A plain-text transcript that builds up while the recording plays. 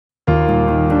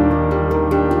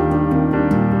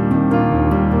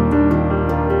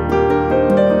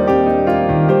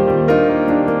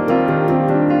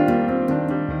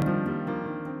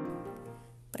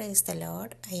Praise the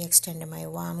Lord. I extend my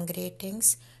warm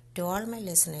greetings to all my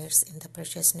listeners in the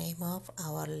precious name of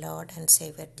our Lord and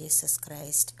Savior Jesus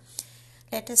Christ.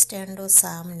 Let us turn to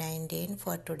Psalm 19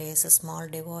 for today's small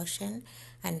devotion,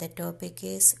 and the topic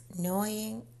is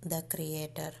Knowing the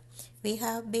Creator. We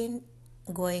have been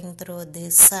going through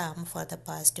this psalm for the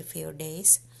past few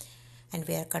days, and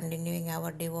we are continuing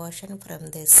our devotion from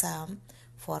this psalm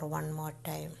for one more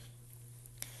time.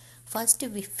 First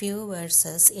few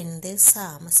verses in this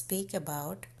psalm speak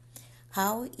about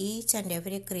how each and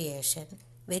every creation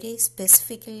very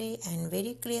specifically and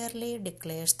very clearly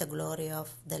declares the glory of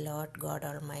the Lord God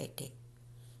Almighty,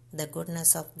 the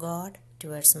goodness of God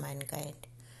towards mankind.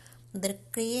 The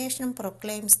creation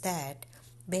proclaims that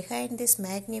behind this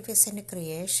magnificent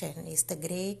creation is the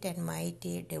great and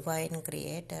mighty divine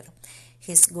Creator.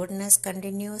 His goodness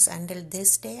continues until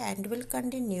this day and will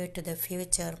continue to the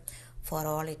future for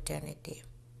all eternity.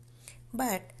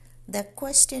 But the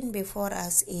question before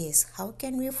us is, how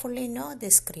can we fully know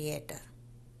this Creator?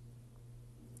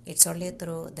 It's only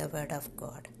through the Word of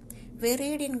God. We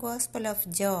read in Gospel of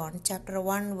John chapter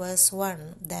 1 verse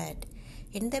 1 that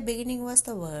in the beginning was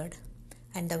the Word,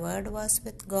 and the Word was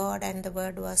with God, and the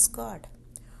Word was God.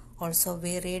 Also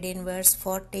we read in verse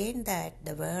 14 that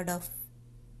the Word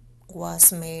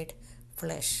was made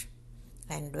flesh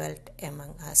and dwelt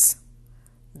among us.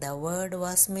 The Word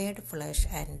was made flesh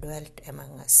and dwelt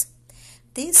among us.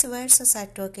 These verses are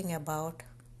talking about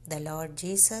the Lord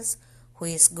Jesus, who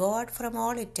is God from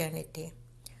all eternity,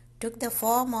 took the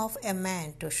form of a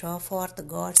man to show forth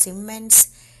God's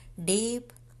immense,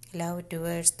 deep love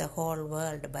towards the whole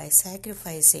world by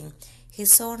sacrificing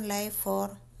his own life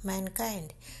for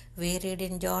mankind. We read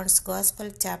in John's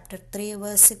Gospel chapter 3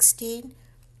 verse 16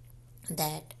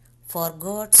 that for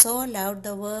God so loved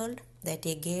the world that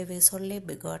he gave his only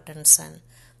begotten Son,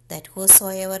 that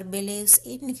whosoever believes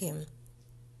in him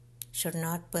should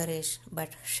not perish but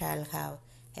shall have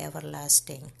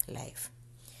everlasting life.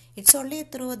 It's only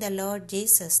through the Lord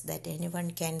Jesus that anyone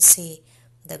can see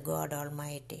the God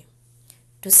Almighty.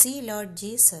 To see Lord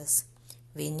Jesus,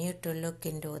 we need to look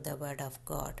into the Word of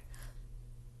God.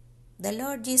 The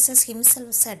Lord Jesus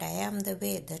himself said, I am the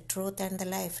way, the truth, and the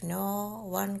life. No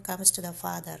one comes to the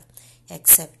Father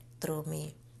except through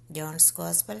me. John's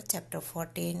Gospel chapter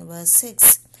 14 verse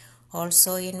 6.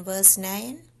 Also in verse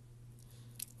 9,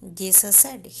 Jesus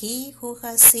said, He who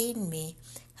has seen me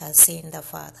has seen the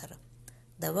Father.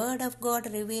 The Word of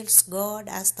God reveals God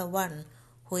as the one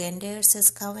who enters his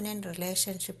covenant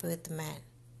relationship with man.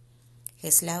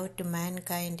 His love to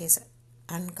mankind is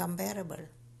uncomparable.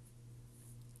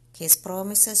 His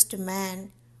promises to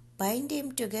man bind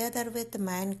him together with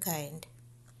mankind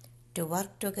to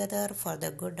work together for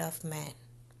the good of man.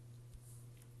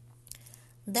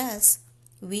 Thus,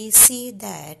 we see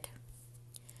that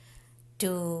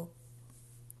to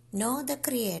know the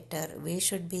Creator, we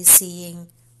should be seeing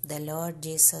the Lord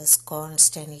Jesus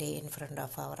constantly in front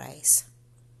of our eyes.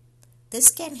 This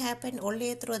can happen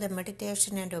only through the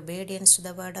meditation and obedience to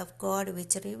the Word of God,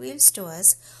 which reveals to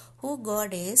us who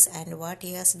God is and what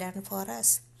He has done for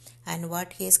us, and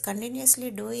what He is continuously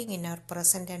doing in our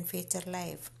present and future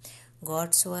life.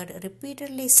 God's Word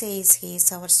repeatedly says He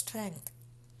is our strength,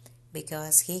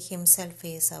 because He Himself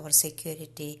is our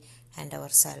security and our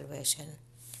salvation.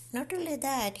 Not only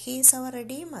that, He is our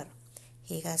Redeemer.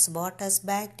 He has bought us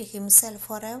back to Himself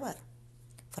forever,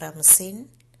 from sin,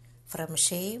 from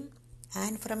shame,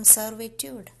 and from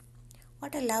servitude.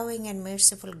 What a loving and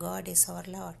merciful God is our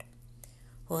Lord,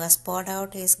 who has poured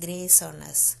out His grace on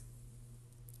us.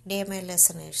 Dear my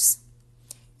listeners,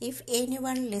 if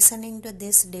anyone listening to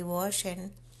this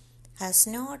devotion has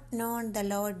not known the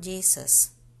Lord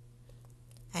Jesus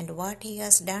and what He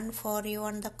has done for you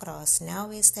on the cross,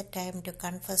 now is the time to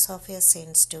confess of your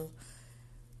sins to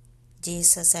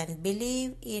Jesus and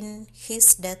believe in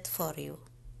His death for you,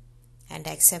 and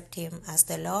accept Him as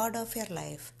the Lord of your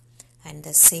life and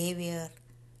the Savior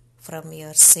from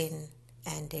your sin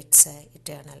and its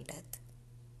eternal death.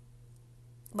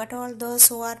 But all those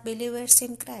who are believers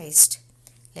in Christ,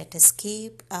 let us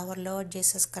keep our Lord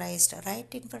Jesus Christ right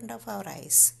in front of our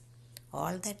eyes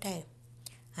all the time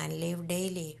and live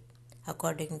daily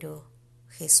according to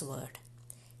His Word.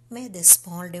 May this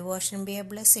small devotion be a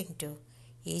blessing to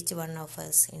each one of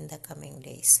us in the coming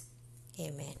days.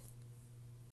 Amen.